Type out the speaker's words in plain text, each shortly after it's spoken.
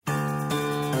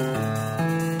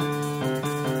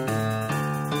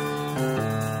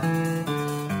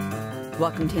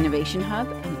Welcome to Innovation Hub.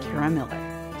 I'm Kara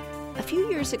Miller. A few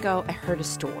years ago, I heard a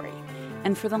story,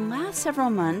 and for the last several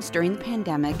months during the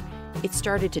pandemic, it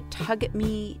started to tug at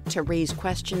me, to raise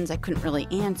questions I couldn't really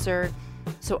answer.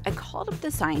 So I called up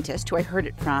the scientist who I heard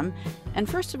it from, and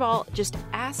first of all, just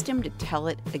asked him to tell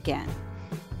it again.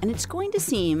 And it's going to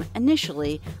seem,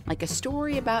 initially, like a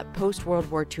story about post-World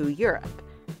War II Europe,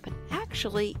 but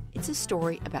actually, it's a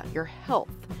story about your health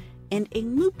and a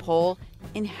loophole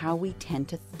in how we tend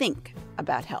to think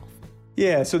about health.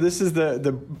 Yeah, so this is the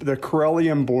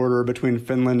Karelian border between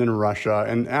Finland and Russia,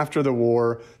 and after the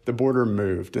war, the border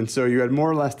moved. And so you had more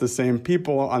or less the same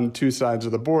people on two sides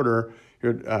of the border, you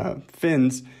had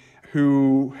Finns,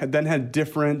 who then had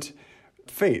different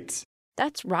fates.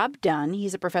 That's Rob Dunn.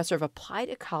 He's a professor of applied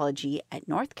ecology at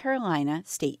North Carolina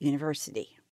State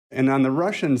University. And on the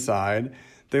Russian side,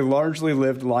 they largely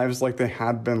lived lives like they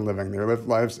had been living. They lived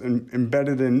lives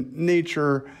embedded in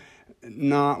nature,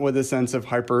 not with a sense of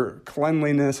hyper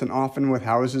cleanliness, and often with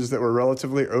houses that were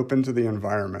relatively open to the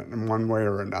environment in one way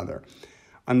or another.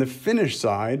 On the Finnish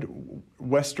side,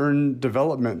 Western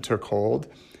development took hold,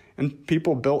 and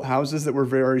people built houses that were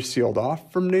very sealed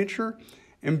off from nature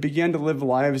and began to live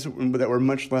lives that were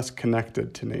much less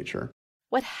connected to nature.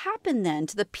 What happened then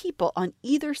to the people on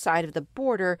either side of the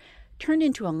border turned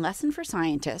into a lesson for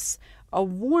scientists, a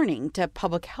warning to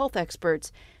public health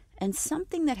experts, and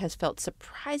something that has felt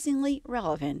surprisingly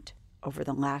relevant over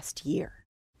the last year.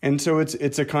 And so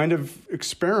it's a kind of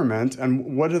experiment,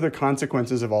 and what are the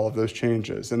consequences of all of those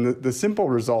changes? And the simple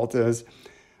result is,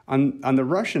 on the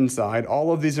Russian side,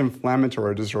 all of these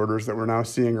inflammatory disorders that we're now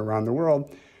seeing around the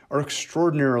world are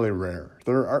extraordinarily rare.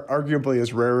 They're arguably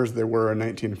as rare as they were in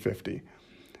 1950.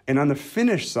 And on the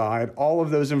Finnish side, all of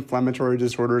those inflammatory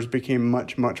disorders became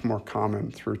much, much more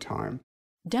common through time.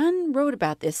 Dunn wrote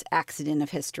about this accident of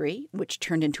history, which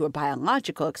turned into a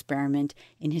biological experiment,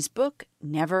 in his book,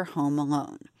 Never Home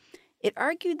Alone. It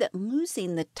argued that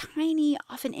losing the tiny,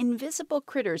 often invisible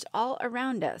critters all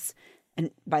around us,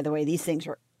 and by the way, these things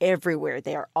are everywhere.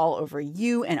 They are all over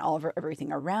you and all over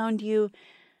everything around you.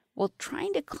 Well,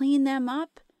 trying to clean them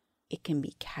up, it can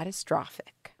be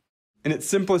catastrophic. In its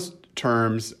simplest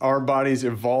terms, our bodies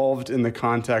evolved in the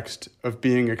context of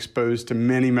being exposed to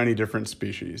many, many different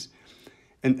species.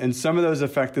 And some of those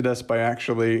affected us by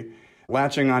actually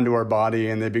latching onto our body,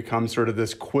 and they become sort of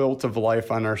this quilt of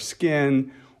life on our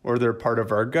skin, or they're part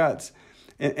of our guts.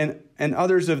 And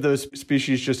others of those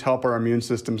species just help our immune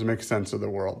systems make sense of the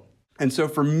world. And so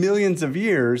for millions of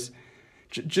years,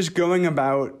 just going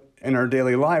about in our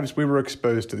daily lives, we were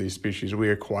exposed to these species. We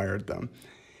acquired them.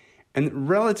 And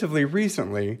relatively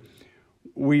recently,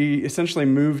 we essentially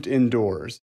moved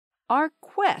indoors. Our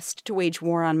quest to wage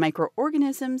war on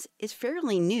microorganisms is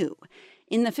fairly new.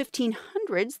 In the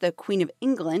 1500s, the Queen of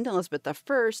England, Elizabeth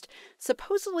I,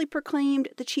 supposedly proclaimed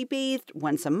that she bathed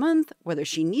once a month, whether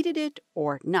she needed it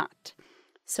or not.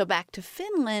 So back to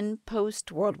Finland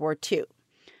post-World War II.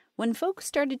 When folks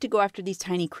started to go after these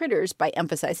tiny critters by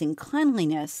emphasizing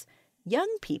cleanliness,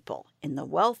 young people in the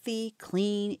wealthy,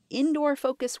 clean,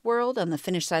 indoor-focused world on the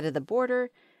Finnish side of the border,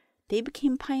 they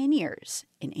became pioneers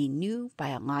in a new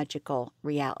biological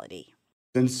reality.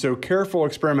 And so careful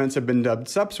experiments have been done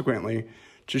subsequently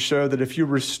to show that if you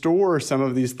restore some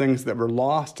of these things that were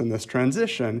lost in this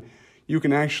transition, you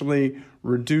can actually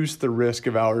reduce the risk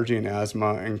of allergy and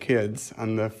asthma in kids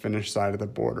on the Finnish side of the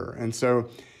border. And so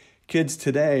kids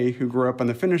today who grow up on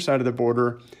the Finnish side of the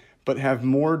border but have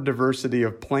more diversity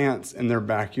of plants in their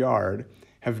backyard,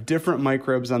 have different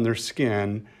microbes on their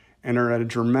skin, and are at a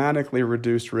dramatically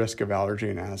reduced risk of allergy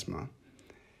and asthma.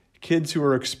 Kids who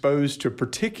are exposed to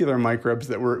particular microbes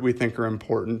that we think are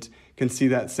important can see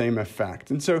that same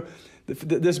effect. And so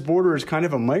this border is kind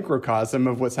of a microcosm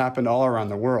of what's happened all around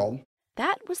the world.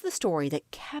 That was the story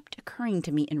that kept occurring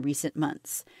to me in recent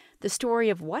months. The story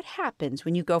of what happens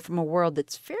when you go from a world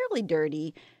that's fairly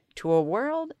dirty to a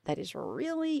world that is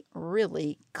really,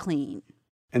 really clean.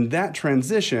 And that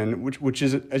transition, which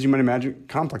is, as you might imagine,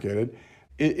 complicated,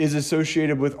 is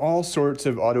associated with all sorts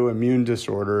of autoimmune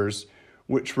disorders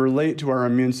which relate to our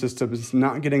immune systems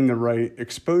not getting the right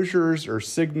exposures or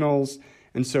signals,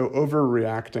 and so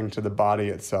overreacting to the body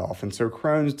itself. And so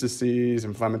Crohn's disease,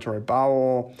 inflammatory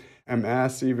bowel,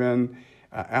 MS even,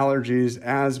 allergies,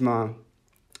 asthma.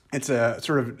 It's a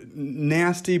sort of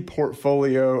nasty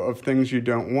portfolio of things you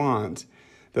don't want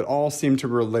that all seem to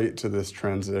relate to this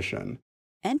transition.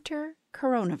 Enter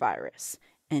coronavirus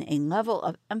and a level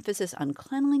of emphasis on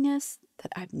cleanliness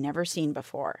that I've never seen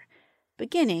before.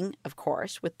 Beginning, of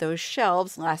course, with those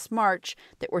shelves last March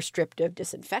that were stripped of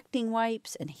disinfecting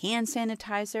wipes and hand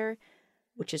sanitizer,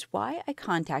 which is why I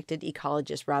contacted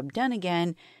ecologist Rob Dunn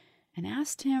again and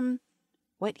asked him,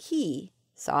 what he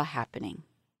saw happening.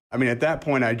 I mean, at that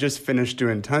point, I just finished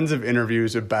doing tons of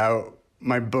interviews about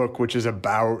my book, which is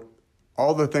about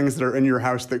all the things that are in your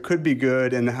house that could be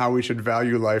good and how we should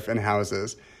value life in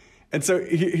houses. And so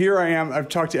here I am. I've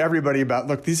talked to everybody about,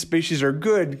 look, these species are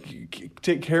good.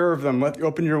 Take care of them.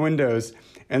 Open your windows.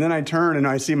 And then I turn and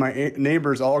I see my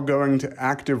neighbors all going to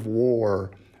active war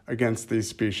against these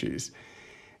species.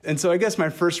 And so I guess my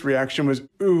first reaction was,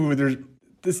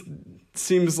 this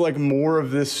seems like more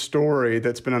of this story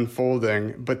that's been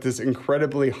unfolding, but this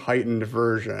incredibly heightened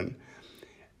version.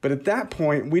 But at that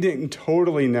point, we didn't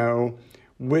totally know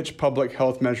which public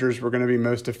health measures were going to be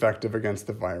most effective against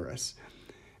the virus.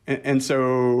 And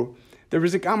so there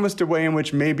was almost a way in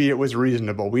which maybe it was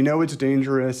reasonable. We know it's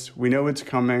dangerous. We know it's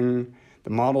coming. The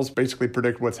models basically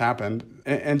predict what's happened.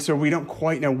 And so we don't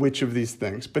quite know which of these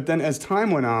things. But then as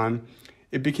time went on,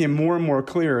 it became more and more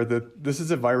clear that this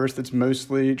is a virus that's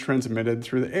mostly transmitted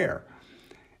through the air.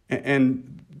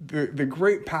 And the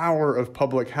great power of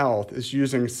public health is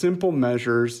using simple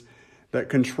measures that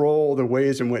control the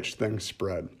ways in which things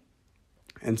spread.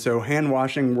 And so hand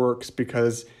washing works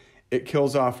because it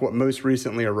kills off what most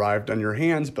recently arrived on your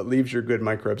hands, but leaves your good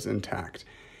microbes intact.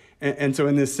 And so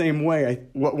in the same way,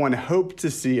 what one hoped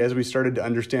to see as we started to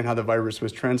understand how the virus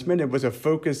was transmitted was a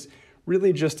focus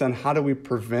really just on how do we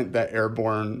prevent that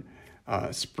airborne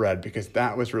spread, because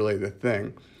that was really the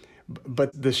thing.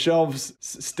 But the shelves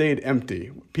stayed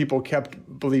empty. People kept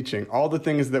bleaching. All the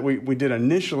things that we did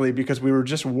initially because we were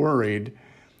just worried,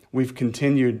 we've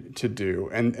continued to do.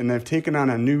 And they've taken on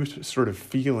a new sort of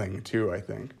feeling too, I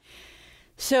think.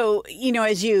 So,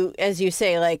 as you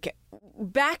say, like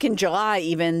back in July,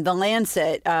 even the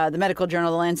Lancet, the medical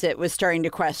journal, The Lancet, was starting to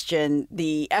question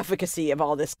the efficacy of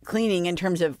all this cleaning in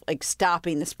terms of like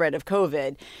stopping the spread of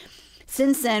COVID.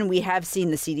 Since then, we have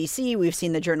seen the CDC, we've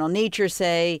seen the journal Nature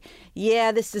say,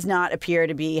 yeah, this does not appear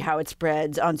to be how it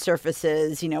spreads on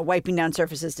surfaces. Wiping down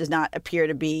surfaces does not appear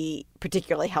to be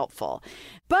particularly helpful.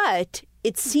 But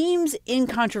it seems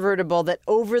incontrovertible that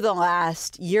over the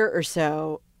last year or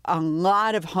so, a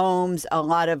lot of homes, a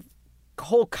lot of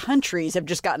whole countries have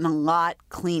just gotten a lot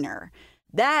cleaner.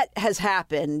 That has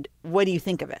happened. What do you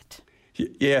think of it?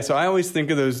 Yeah, so I always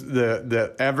think of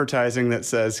the advertising that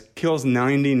says kills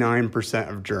 99%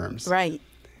 of germs. Right.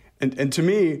 And to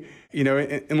me,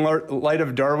 in light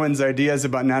of Darwin's ideas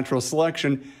about natural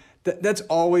selection, that's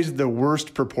always the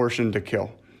worst proportion to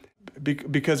kill.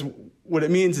 Because what it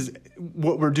means is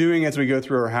what we're doing as we go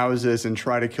through our houses and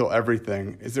try to kill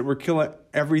everything is that we're killing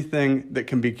everything that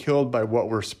can be killed by what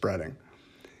we're spreading.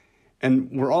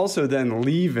 And we're also then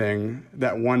leaving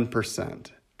that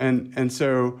 1%. And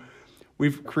so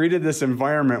we've created this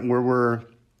environment where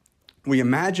we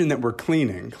imagine that we're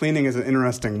cleaning. Cleaning is an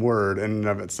interesting word in and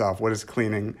of itself. What does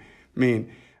cleaning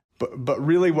mean? But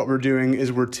really what we're doing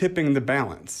is we're tipping the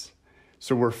balance.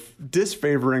 So we're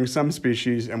disfavoring some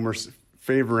species and we're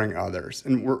favoring others.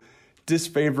 And we're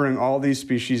disfavoring all these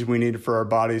species we need for our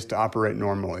bodies to operate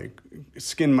normally.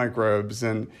 Skin microbes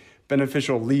and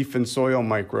beneficial leaf and soil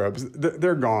microbes,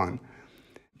 they're gone.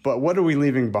 But what are we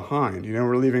leaving behind?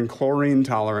 We're leaving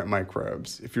chlorine-tolerant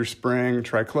microbes. If you're spraying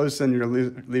triclosan, you're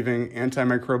leaving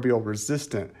antimicrobial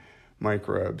resistant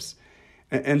microbes.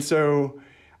 And so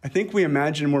I think we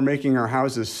imagine we're making our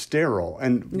houses sterile.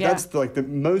 And that's like the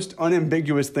most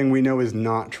unambiguous thing we know is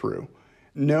not true.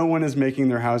 No one is making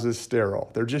their houses sterile.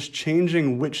 They're just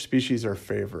changing which species are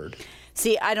favored.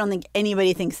 See, I don't think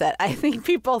anybody thinks that. I think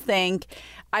people think,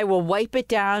 I will wipe it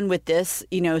down with this,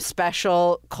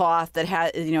 special cloth that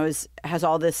has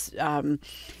all this,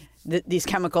 these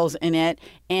chemicals in it,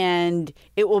 and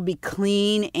it will be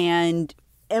clean and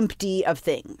empty of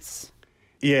things.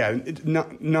 Yeah,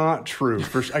 not true.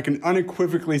 First, I can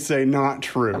unequivocally say not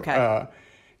true. Okay.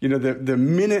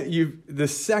 The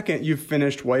second you've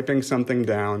finished wiping something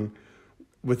down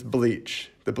with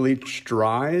bleach, the bleach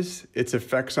dries, its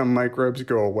effects on microbes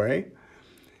go away,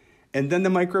 and then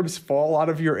the microbes fall out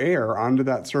of your air onto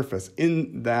that surface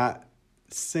in that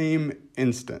same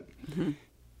instant. Mm-hmm.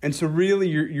 And so really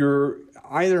you're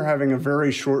either having a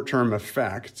very short-term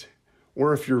effect,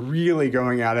 or if you're really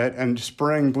going at it and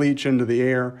spraying bleach into the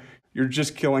air, you're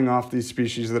just killing off these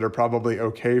species that are probably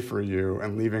okay for you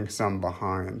and leaving some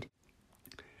behind.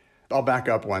 I'll back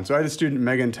up one. So I had a student,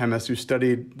 Megan Temis, who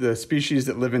studied the species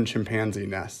that live in chimpanzee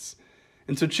nests.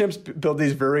 And so chimps build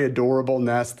these very adorable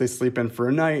nests they sleep in for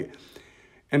a night.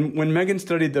 And when Megan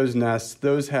studied those nests,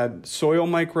 those had soil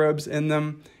microbes in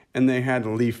them and they had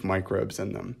leaf microbes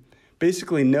in them.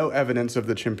 Basically no evidence of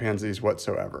the chimpanzees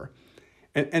whatsoever.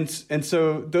 And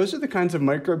so those are the kinds of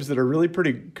microbes that are really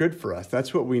pretty good for us.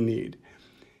 That's what we need.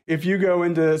 If you go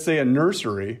into, say, a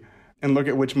nursery and look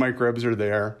at which microbes are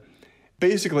there.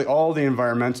 Basically, all the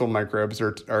environmental microbes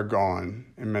are gone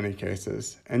in many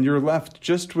cases. And you're left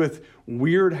just with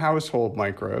weird household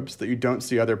microbes that you don't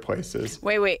see other places.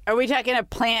 Wait. Are we talking a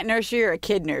plant nursery or a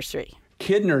kid nursery?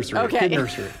 Kid nursery. Okay. Kid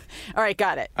nursery. All right,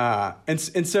 got it. And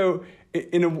so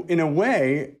in a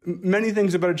way, many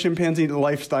things about a chimpanzee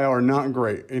lifestyle are not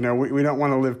great. We don't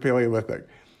want to live Paleolithic.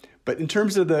 But in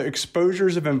terms of the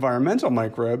exposures of environmental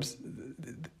microbes,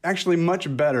 actually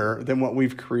much better than what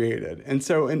we've created. And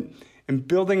so in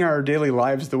building our daily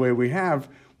lives the way we have,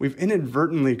 we've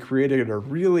inadvertently created a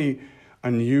really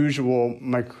unusual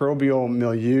microbial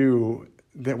milieu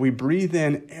that we breathe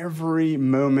in every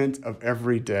moment of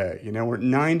every day. We're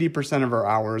 90% of our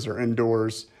hours are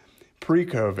indoors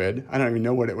pre-COVID. I don't even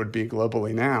know what it would be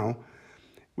globally now.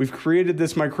 We've created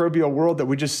this microbial world that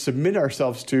we just submit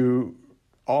ourselves to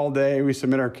all day. We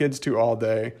submit our kids to all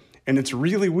day. And it's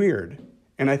really weird.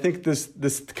 And I think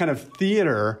this kind of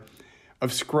theater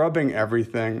of scrubbing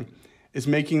everything is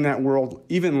making that world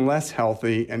even less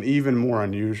healthy and even more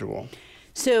unusual.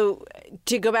 So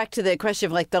to go back to the question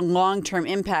of like the long-term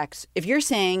impacts, if you're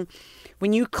saying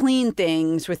when you clean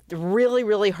things with really,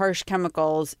 really harsh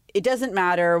chemicals, it doesn't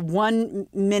matter 1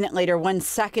 minute later, 1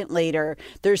 second later,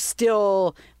 there's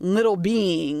still little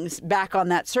beings back on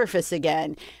that surface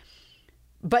again.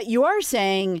 But you are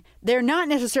saying they're not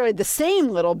necessarily the same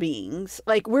little beings.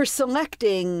 Like we're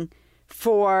selecting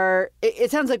for,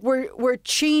 it sounds like we're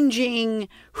changing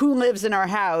who lives in our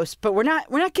house, but we're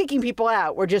not kicking people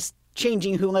out. We're just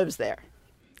changing who lives there.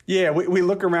 Yeah, we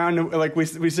look around and like we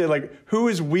say like who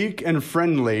is weak and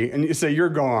friendly, and you say you're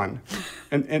gone,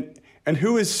 and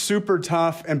who is super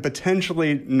tough and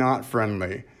potentially not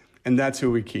friendly, and that's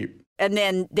who we keep. And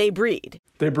then they breed.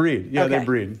 They breed, yeah, Okay. they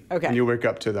breed. Okay. And you wake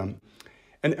up to them,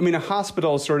 and I mean a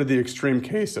hospital is sort of the extreme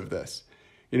case of this.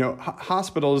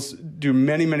 Hospitals do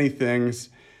many things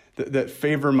that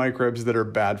favor microbes that are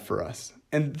bad for us,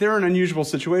 and they're an unusual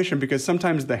situation because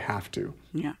sometimes they have to.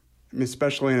 Yeah.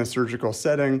 Especially in a surgical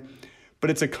setting. But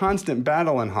it's a constant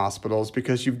battle in hospitals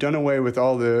because you've done away with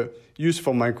all the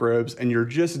useful microbes and you're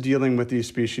just dealing with these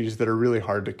species that are really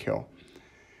hard to kill.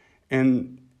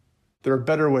 And there are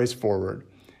better ways forward.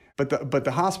 But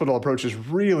the hospital approach is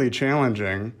really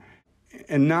challenging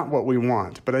and not what we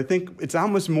want. But I think it's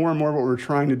almost more and more what we're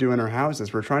trying to do in our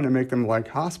houses. We're trying to make them like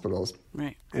hospitals.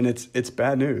 Right. And it's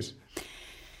bad news.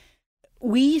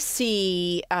 We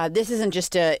see, this isn't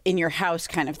just a in your house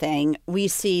kind of thing. We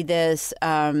see this,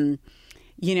 in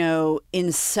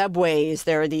subways,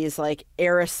 there are these like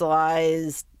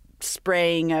aerosolized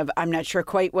spraying of, I'm not sure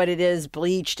quite what it is,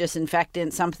 bleach,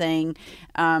 disinfectant, something.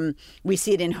 We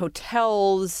see it in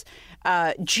hotels,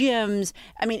 gyms.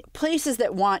 I mean, places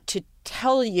that want to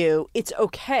tell you it's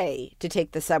okay to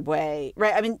take the subway,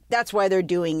 right? I mean, that's why they're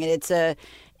doing it.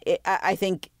 I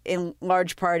think in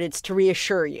large part, it's to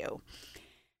reassure you.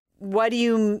 What do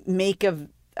you make of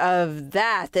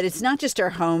that it's not just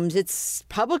our homes, it's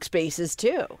public spaces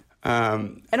too?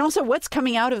 And also what's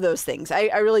coming out of those things? I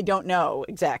really don't know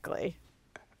exactly.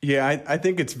 Yeah, I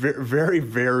think it's very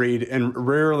varied and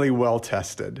rarely well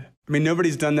tested. I mean,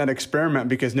 nobody's done that experiment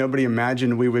because nobody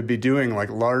imagined we would be doing like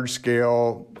large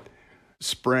scale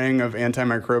spraying of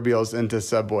antimicrobials into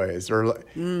subways. I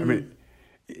mean,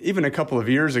 even a couple of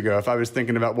years ago, if I was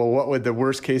thinking about, well, what would the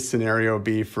worst case scenario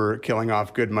be for killing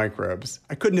off good microbes?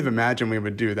 I couldn't have imagined we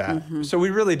would do that. Mm-hmm. So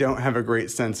we really don't have a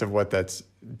great sense of what that's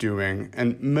doing.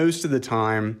 And most of the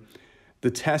time,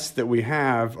 the tests that we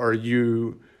have are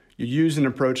you use an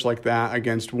approach like that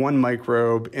against one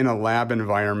microbe in a lab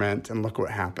environment and look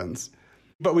what happens.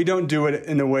 But we don't do it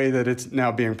in a way that it's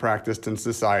now being practiced in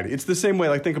society. It's the same way,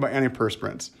 like think about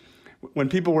antiperspirants. When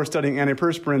people were studying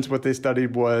antiperspirants, what they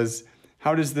studied was,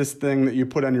 how does this thing that you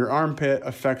put on your armpit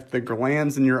affect the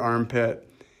glands in your armpit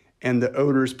and the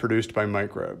odors produced by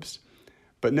microbes?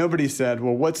 But nobody said,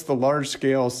 well, what's the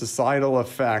large-scale societal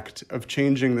effect of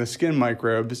changing the skin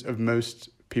microbes of most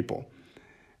people?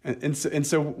 And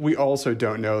so we also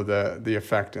don't know the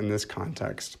effect in this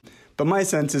context. But my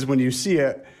sense is when you see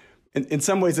it, in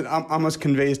some ways it almost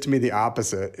conveys to me the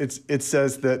opposite. It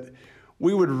says that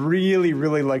we would really,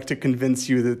 really like to convince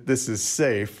you that this is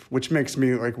safe, which makes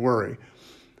me like worry.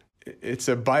 It's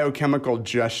a biochemical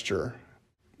gesture,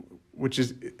 which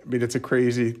is, it's a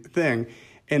crazy thing.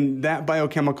 And that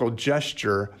biochemical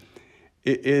gesture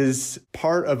is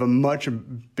part of a much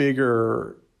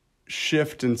bigger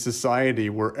shift in society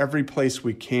where every place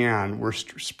we can, we're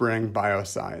spraying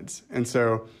biocides. And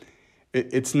so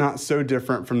it's not so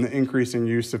different from the increasing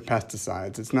use of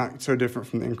pesticides. It's not so different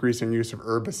from the increasing use of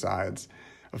herbicides,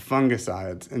 of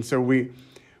fungicides. And so we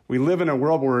we live in a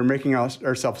world where we're making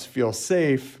ourselves feel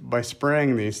safe by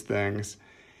spraying these things.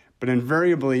 But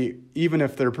invariably, even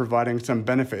if they're providing some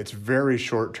benefit, it's very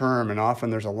short term, and often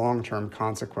there's a long-term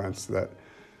consequence that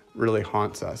really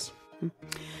haunts us.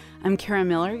 I'm Kara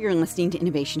Miller. You're listening to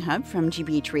Innovation Hub from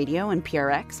GBH Radio and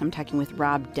PRX. I'm talking with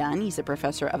Rob Dunn. He's a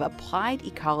professor of applied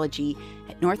ecology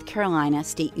at North Carolina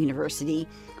State University.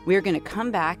 We're going to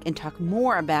come back and talk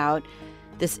more about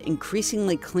this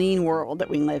increasingly clean world that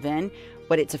we live in,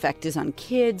 what its effect is on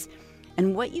kids,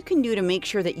 and what you can do to make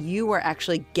sure that you are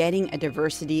actually getting a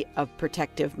diversity of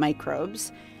protective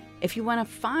microbes. If you want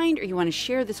to find or you want to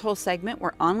share this whole segment,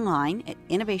 we're online at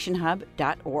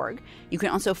innovationhub.org. You can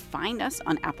also find us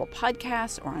on Apple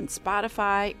Podcasts or on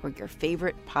Spotify or your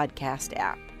favorite podcast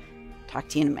app. Talk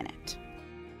to you in a minute.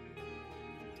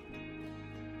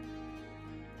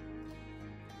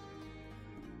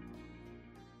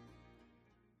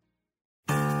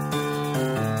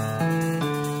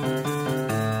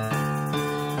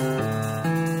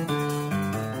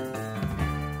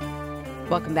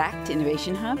 Welcome back to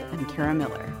Innovation Hub. I'm Kara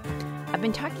Miller. I've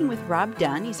been talking with Rob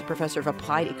Dunn. He's a professor of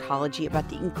applied ecology about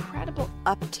the incredible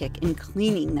uptick in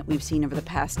cleaning that we've seen over the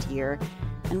past year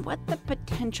and what the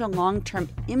potential long-term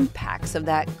impacts of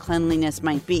that cleanliness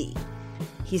might be.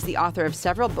 He's the author of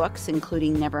several books,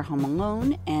 including Never Home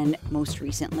Alone and, most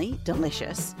recently,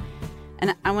 Delicious.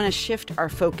 And I want to shift our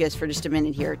focus for just a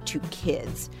minute here to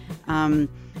kids.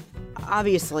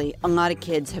 Obviously, a lot of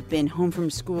kids have been home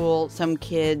from school. Some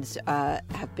kids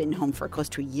have been home for close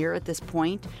to a year at this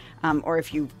point. Or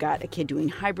if you've got a kid doing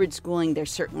hybrid schooling, they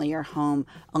certainly are home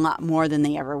a lot more than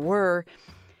they ever were.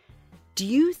 Do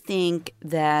you think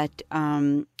that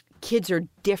kids are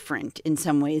different in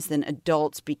some ways than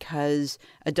adults because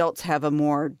adults have a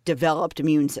more developed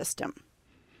immune system?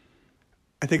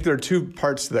 I think there are two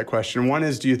parts to that question. One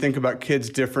is, do you think about kids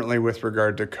differently with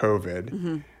regard to COVID?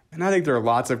 Mm-hmm. And I think there are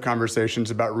lots of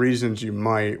conversations about reasons you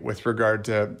might with regard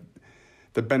to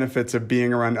the benefits of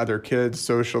being around other kids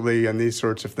socially and these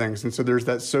sorts of things. And so there's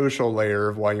that social layer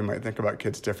of why you might think about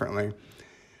kids differently.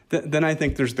 Then I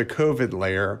think there's the COVID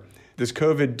layer. Does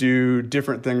COVID do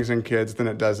different things in kids than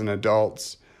it does in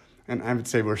adults? And I would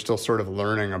say we're still sort of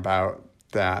learning about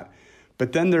that.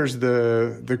 But then there's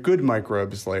the good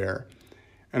microbes layer.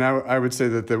 And I would say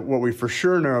that what we for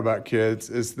sure know about kids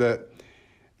is that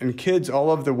in kids,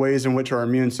 all of the ways in which our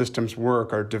immune systems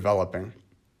work are developing.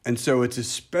 And so it's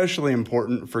especially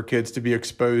important for kids to be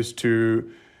exposed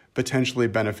to potentially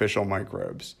beneficial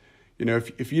microbes. You know,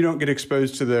 if you don't get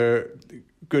exposed to the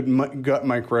good gut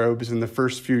microbes in the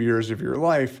first few years of your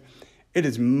life, it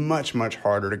is much, much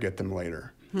harder to get them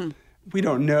later. We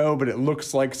don't know, but it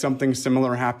looks like something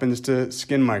similar happens to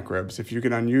skin microbes. If you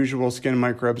get unusual skin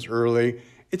microbes early,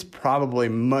 it's probably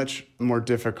much more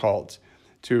difficult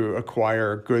to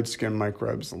acquire good skin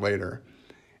microbes later.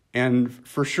 And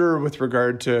for sure, with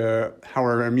regard to how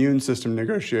our immune system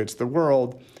negotiates the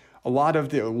world, a lot of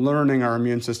the learning our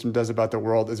immune system does about the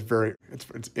world is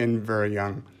it's in very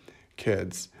young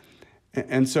kids.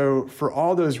 And so for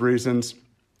all those reasons,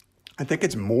 I think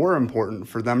it's more important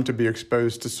for them to be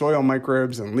exposed to soil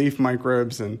microbes and leaf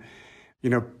microbes and,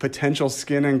 potential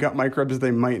skin and gut microbes they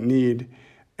might need,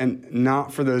 and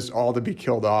not for those all to be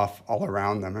killed off all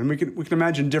around them. And we can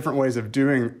imagine different ways of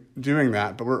doing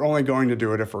that, but we're only going to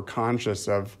do it if we're conscious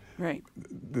of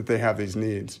that they have these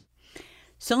needs.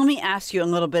 So let me ask you a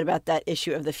little bit about that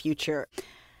issue of the future.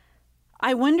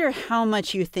 I wonder how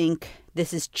much you think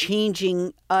this is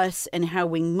changing us and how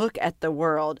we look at the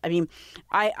world. I mean,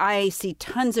 I see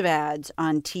tons of ads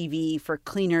on TV for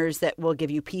cleaners that will give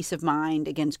you peace of mind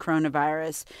against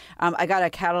coronavirus. I got a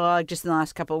catalog just in the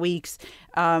last couple of weeks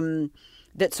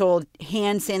that sold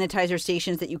hand sanitizer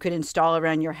stations that you could install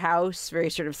around your house, very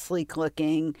sort of sleek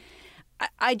looking.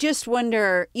 I just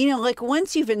wonder,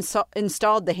 once you've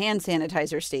installed the hand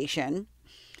sanitizer station,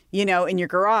 in your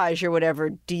garage or whatever,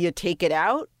 do you take it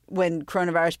out when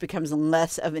coronavirus becomes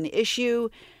less of an issue?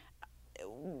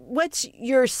 What's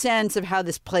your sense of how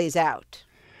this plays out?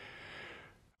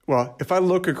 Well, if I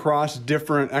look across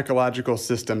different ecological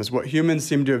systems, what humans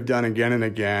seem to have done again and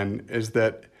again is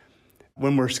that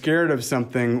when we're scared of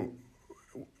something,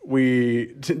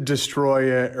 we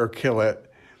destroy it or kill it.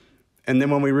 And then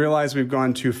when we realize we've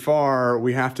gone too far,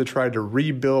 we have to try to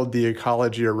rebuild the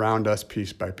ecology around us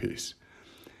piece by piece.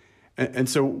 And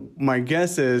so my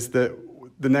guess is that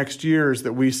the next years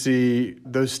that we see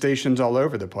those stations all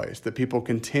over the place, that people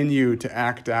continue to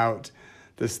act out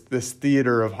this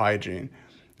theater of hygiene,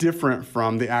 different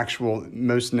from the actual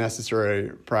most necessary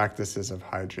practices of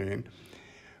hygiene.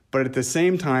 But at the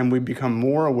same time, we become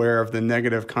more aware of the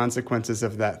negative consequences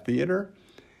of that theater.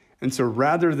 And so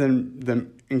rather than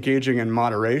them engaging in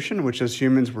moderation, which as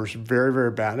humans we're very,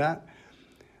 very bad at,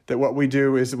 that what we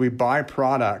do is we buy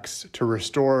products to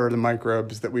restore the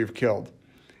microbes that we've killed.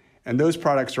 And those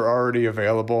products are already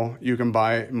available. You can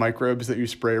buy microbes that you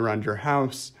spray around your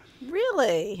house.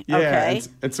 Really? Yeah. Okay.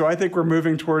 And so I think we're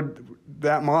moving toward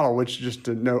that model, which just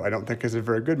to note, I don't think is a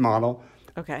very good model.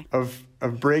 Okay. Of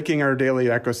breaking our daily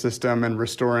ecosystem and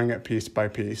restoring it piece by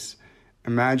piece,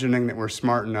 imagining that we're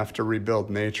smart enough to rebuild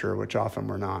nature, which often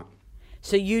we're not.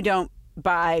 So you don't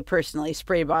buy personally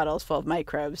spray bottles full of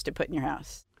microbes to put in your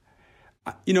house?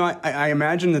 You know, I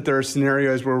imagine that there are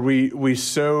scenarios where we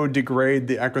so degrade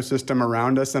the ecosystem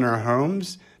around us in our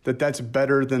homes that that's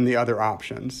better than the other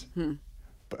options.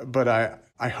 But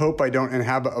I hope I don't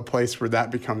inhabit a place where that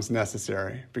becomes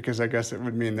necessary, because I guess it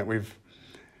would mean that we've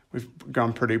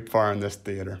gone pretty far in this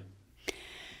theater.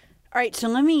 All right, so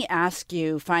let me ask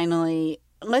you finally,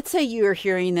 let's say you're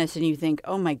hearing this and you think,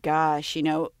 oh my gosh, you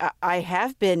know, I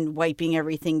have been wiping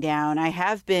everything down. I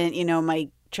have been, you know, my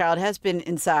child has been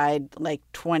inside like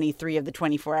 23 of the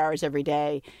 24 hours every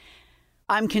day.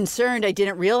 I'm concerned. I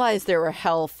didn't realize there were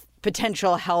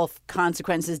potential health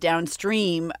consequences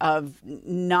downstream of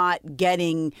not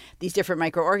getting these different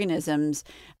microorganisms.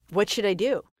 What should I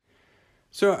do?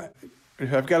 So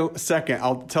if I've got a second,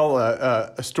 I'll tell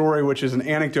a story, which is an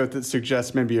anecdote that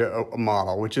suggests maybe a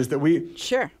model, which is that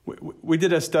we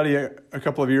did a study a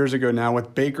couple of years ago now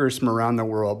with bakers from around the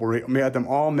world where we had them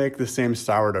all make the same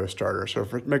sourdough starter. So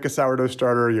if you make a sourdough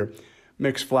starter, you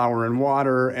mix flour and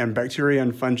water, and bacteria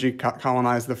and fungi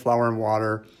colonize the flour and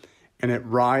water, and it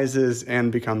rises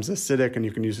and becomes acidic, and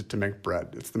you can use it to make bread.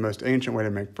 It's the most ancient way to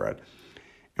make bread.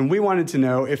 And we wanted to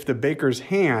know if the baker's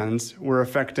hands were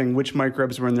affecting which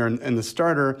microbes were in there in the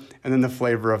starter and then the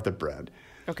flavor of the bread.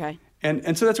 Okay.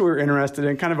 And so that's what we were interested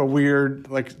in, kind of a weird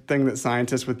thing that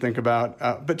scientists would think about.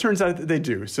 But it turns out that they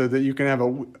do, so that you can have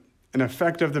an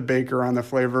effect of the baker on the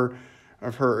flavor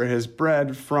of her or his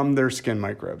bread from their skin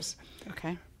microbes.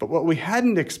 Okay. But what we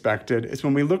hadn't expected is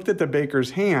when we looked at the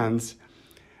baker's hands,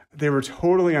 they were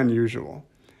totally unusual.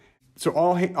 So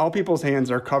all people's hands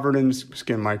are covered in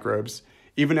skin microbes.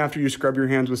 Even after you scrub your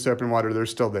hands with soap and water, they're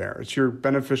still there. It's your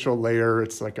beneficial layer.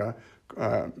 It's like a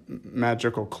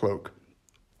magical cloak.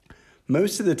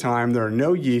 Most of the time, there are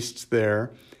no yeasts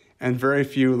there and very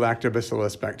few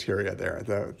lactobacillus bacteria there,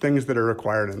 the things that are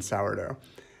required in sourdough.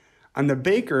 On the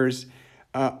bakers,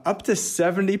 up to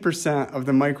 70% of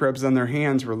the microbes on their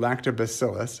hands were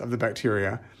lactobacillus, of the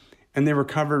bacteria, and they were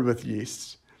covered with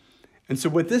yeasts. And so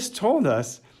what this told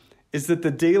us is that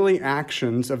the daily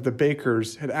actions of the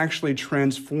bakers had actually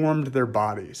transformed their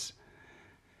bodies.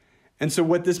 And so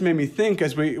what this made me think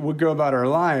as we would go about our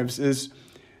lives is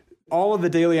all of the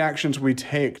daily actions we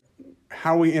take,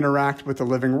 how we interact with the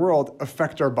living world,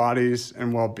 affect our bodies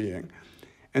and well-being.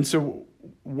 And so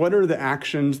what are the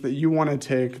actions that you want to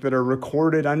take that are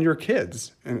recorded on your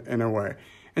kids in a way?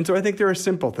 And so I think there are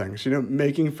simple things,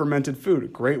 making fermented food, a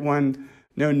great one.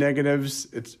 No negatives,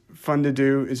 it's fun to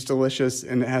do, it's delicious,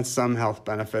 and it has some health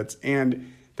benefits, and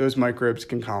those microbes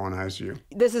can colonize you.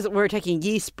 We're taking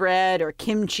yeast bread or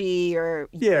kimchi or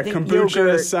kombucha,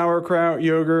 yogurt. Sauerkraut,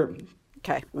 yogurt.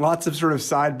 Okay. Lots of sort of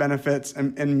side benefits,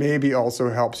 and maybe also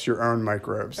helps your own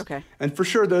microbes. Okay. And for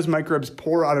sure, those microbes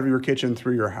pour out of your kitchen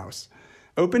through your house.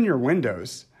 Open your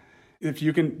windows. If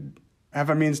you can have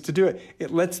a means to do it,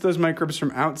 it lets those microbes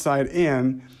from outside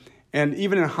in. And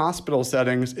even in hospital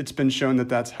settings, it's been shown that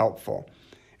that's helpful.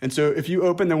 And so if you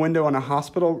open the window in a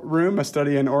hospital room, a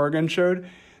study in Oregon showed,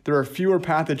 there are fewer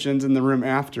pathogens in the room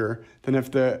after than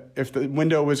if the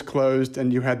window was closed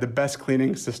and you had the best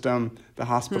cleaning system the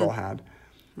hospital had.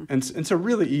 And so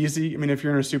really easy. I mean, if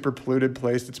you're in a super polluted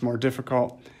place, it's more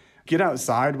difficult. Get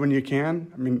outside when you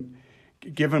can. I mean,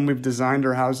 given we've designed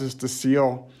our houses to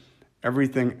seal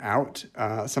everything out,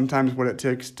 sometimes what it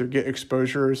takes to get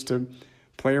exposure is to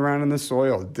play around in the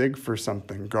soil, dig for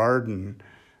something, garden.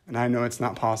 And I know it's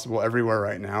not possible everywhere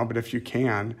right now, but if you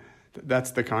can, that's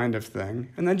the kind of thing.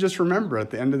 And then just remember at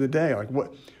the end of the day,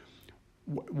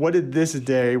 what did this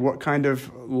day, what kind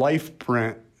of life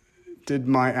print did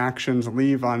my actions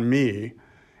leave on me?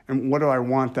 And what do I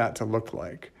want that to look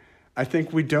like? I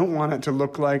think we don't want it to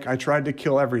look like I tried to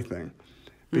kill everything,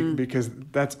 because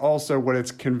that's also what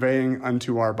it's conveying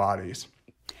unto our bodies.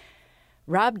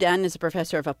 Rob Dunn is a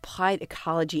professor of applied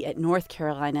ecology at North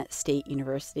Carolina State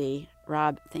University.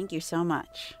 Rob, thank you so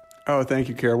much. Oh, thank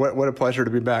you, Kara. What a pleasure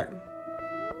to be back.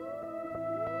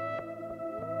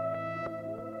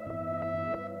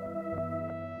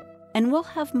 And we'll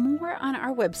have more on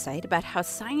our website about how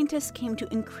scientists came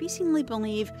to increasingly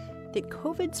believe that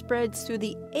COVID spreads through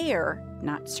the air,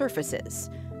 not surfaces.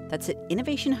 That's at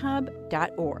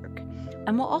innovationhub.org.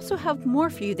 And we'll also have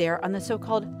more for you there on the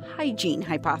so-called hygiene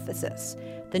hypothesis,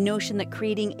 the notion that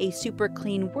creating a super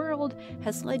clean world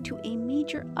has led to a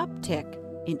major uptick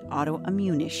in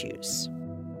autoimmune issues.